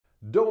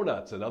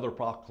Donuts and Other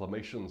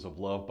Proclamations of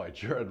Love by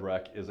Jared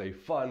Reck is a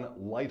fun,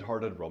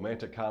 lighthearted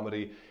romantic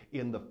comedy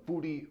in the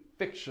foodie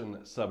fiction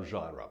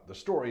subgenre. The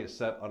story is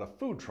set on a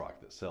food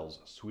truck that sells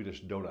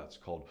Swedish donuts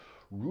called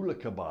Rula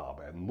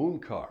Kebab and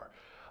Munkar.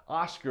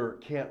 Oscar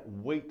can't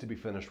wait to be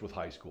finished with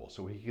high school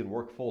so he can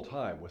work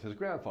full-time with his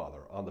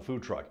grandfather on the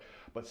food truck.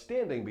 But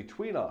standing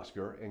between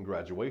Oscar and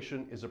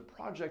graduation is a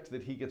project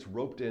that he gets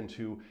roped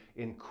into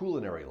in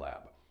Culinary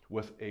Lab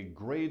with a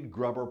grade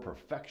grubber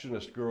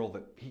perfectionist girl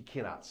that he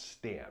cannot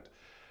stand.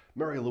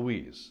 Mary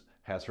Louise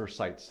has her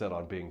sights set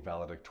on being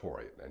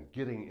valedictorian and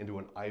getting into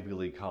an Ivy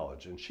League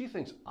college, and she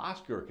thinks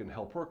Oscar can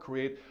help her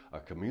create a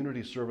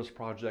community service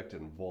project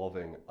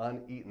involving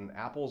uneaten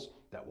apples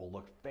that will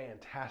look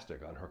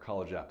fantastic on her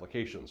college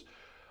applications.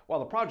 While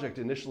the project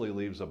initially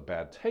leaves a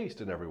bad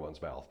taste in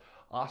everyone's mouth,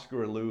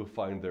 Oscar and Lou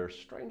find they're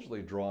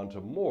strangely drawn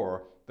to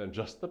more than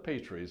just the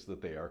pastries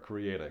that they are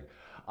creating.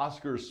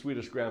 Oscar's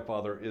Swedish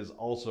grandfather is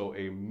also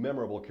a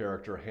memorable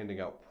character handing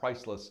out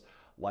priceless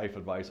life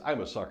advice.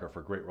 I'm a sucker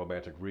for great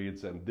romantic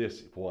reads, and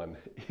this one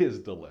is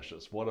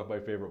delicious. One of my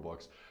favorite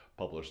books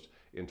published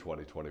in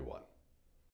 2021.